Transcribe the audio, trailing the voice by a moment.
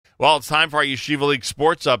Well, it's time for our Yeshiva League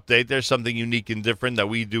Sports Update. There's something unique and different that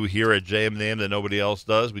we do here at JM that nobody else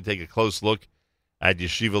does. We take a close look at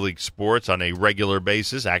Yeshiva League Sports on a regular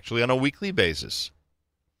basis, actually on a weekly basis.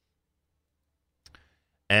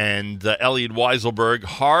 And Elliot Weiselberg,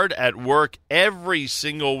 hard at work every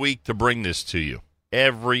single week to bring this to you.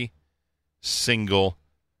 Every single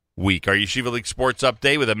week. Our Yeshiva League Sports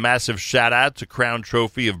Update with a massive shout-out to Crown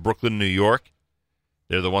Trophy of Brooklyn, New York.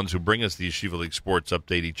 They're the ones who bring us the Yeshiva League Sports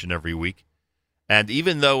Update each and every week. And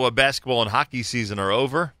even though basketball and hockey season are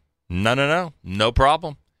over, no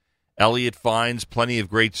problem. Elliot finds plenty of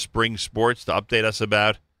great spring sports to update us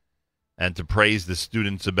about and to praise the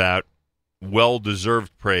students about.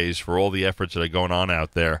 Well-deserved praise for all the efforts that are going on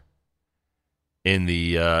out there in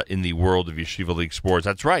the world of Yeshiva League sports.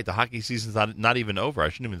 That's right. The hockey season's not even over. I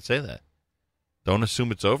shouldn't even say that. Don't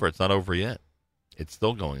assume it's over. It's not over yet. It's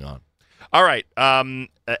still going on. All right.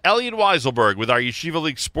 Elliot Weiselberg with our Yeshiva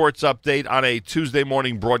League Sports Update on a Tuesday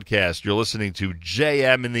morning broadcast. You're listening to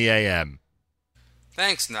JM in the AM.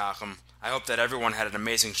 Thanks, Nachum. I hope that everyone had an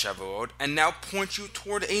amazing Shavuot, and now point you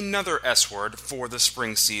toward another S-word for the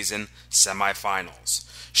spring season semifinals.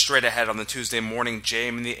 Straight ahead on the Tuesday morning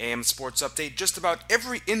JM in the AM Sports Update, just about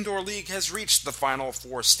every indoor league has reached the Final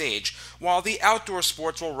Four stage, while the outdoor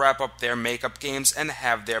sports will wrap up their makeup games and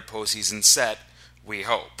have their postseason set, we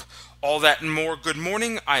hope. All that and more. Good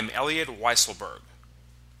morning, I'm Elliot Weiselberg.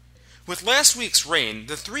 With last week's rain,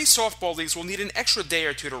 the three softball leagues will need an extra day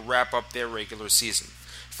or two to wrap up their regular season.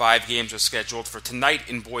 5 games are scheduled for tonight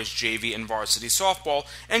in boys JV and varsity softball,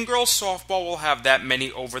 and girls softball will have that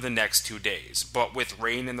many over the next 2 days. But with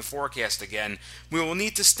rain in the forecast again, we will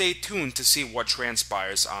need to stay tuned to see what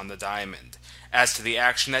transpires on the diamond. As to the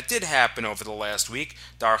action that did happen over the last week,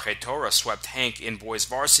 Darchei Torah swept Hank in boys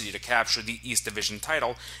varsity to capture the East Division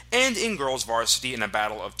title, and in girls varsity in a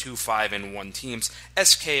battle of 2 5-1 teams,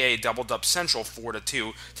 SKA doubled up Central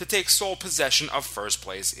 4-2 to take sole possession of first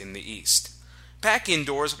place in the East. Back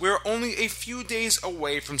indoors, we're only a few days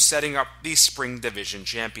away from setting up the Spring Division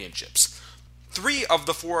Championships. 3 of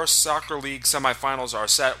the 4 soccer league semifinals are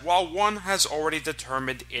set, while one has already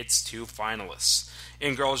determined its 2 finalists.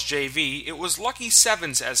 In girls JV, it was lucky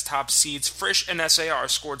sevens as top seeds Frisch and SAR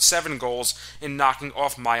scored 7 goals in knocking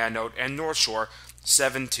off Mayanot and North Shore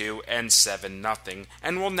 7-2 and 7-0,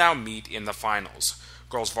 and will now meet in the finals.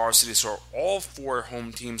 Girls varsity saw all 4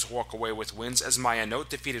 home teams walk away with wins as Mayanot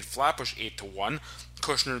defeated Flatbush 8-1,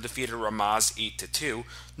 Kushner defeated Ramaz 8-2,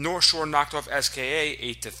 North Shore knocked off SKA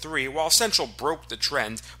 8-3, while Central broke the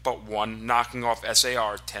trend but won, knocking off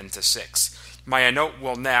SAR 10-6. Mayanot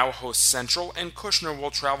will now host Central, and Kushner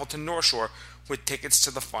will travel to North Shore with tickets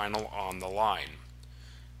to the final on the line.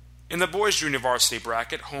 In the boys' junior varsity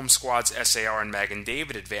bracket, home squads SAR and Magen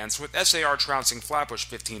David advanced, with SAR trouncing Flatbush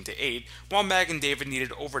 15-8, while Magen David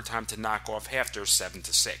needed overtime to knock off Hafter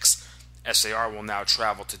 7-6. SAR will now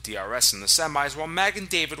travel to DRS in the semis, while Magen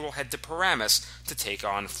David will head to Paramus to take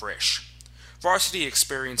on Frisch. Varsity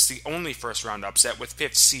experienced the only first-round upset, with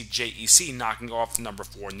 5th seed JEC knocking off number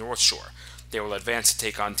 4 North Shore. They will advance to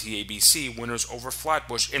take on TABC, winners over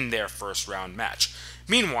Flatbush, in their first-round match.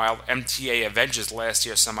 Meanwhile, MTA avenges last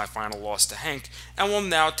year's semifinal loss to Hank and will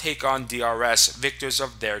now take on DRS, victors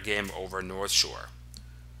of their game over North Shore.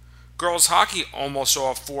 Girls hockey almost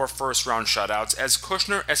saw 4 first-round shutouts as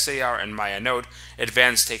Kushner, SAR, and Mayanot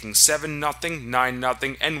advanced, taking 7-0,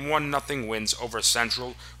 9-0, and 1-0 wins over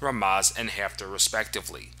Central, Ramaz, and Hafter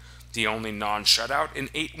respectively. The only non-shutout, an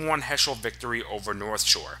 8-1 Heschel victory over North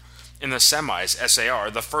Shore. In the semis, SAR,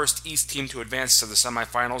 the first East team to advance to the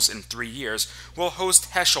semifinals in 3 years, will host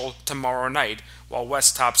Heschel tomorrow night, while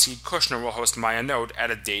West top seed Kushner will host Mayanot at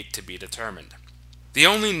a date to be determined. The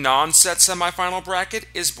only non-set semifinal bracket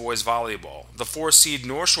is boys volleyball. The 4-seed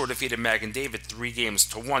North Shore defeated Magen David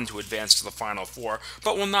 3-1 to advance to the Final Four,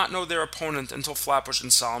 but will not know their opponent until Flatbush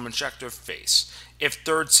and Solomon Schechter face. If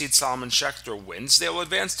 3rd-seed Solomon Schechter wins, they will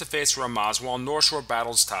advance to face Ramaz while North Shore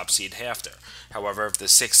battles top-seed Hafter. However, if the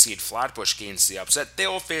 6th-seed Flatbush gains the upset, they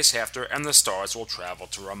will face Hafter and the Stars will travel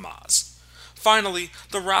to Ramaz. Finally,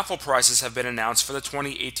 the raffle prizes have been announced for the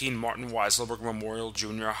 2018 Martin Weiselberg Memorial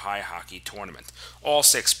Junior High Hockey Tournament. All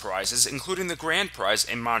 6 prizes, including the grand prize,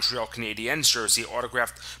 a Montreal Canadiens jersey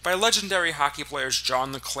autographed by legendary hockey players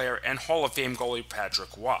John LeClair and Hall of Fame goalie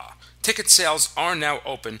Patrick Waugh. Ticket sales are now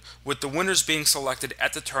open, with the winners being selected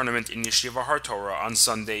at the tournament in Yeshiva Hartorah on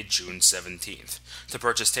Sunday, June 17th. To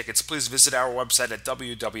purchase tickets, please visit our website at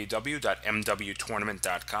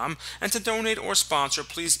www.mwtournament.com, and to donate or sponsor,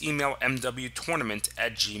 please email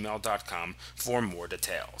mwtournament@gmail.com for more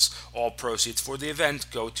details. All proceeds for the event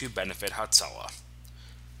go to benefit Hatzalah.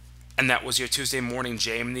 And that was your Tuesday morning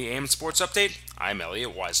JM in the AM Sports Update. I'm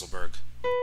Elliot Weiselberg.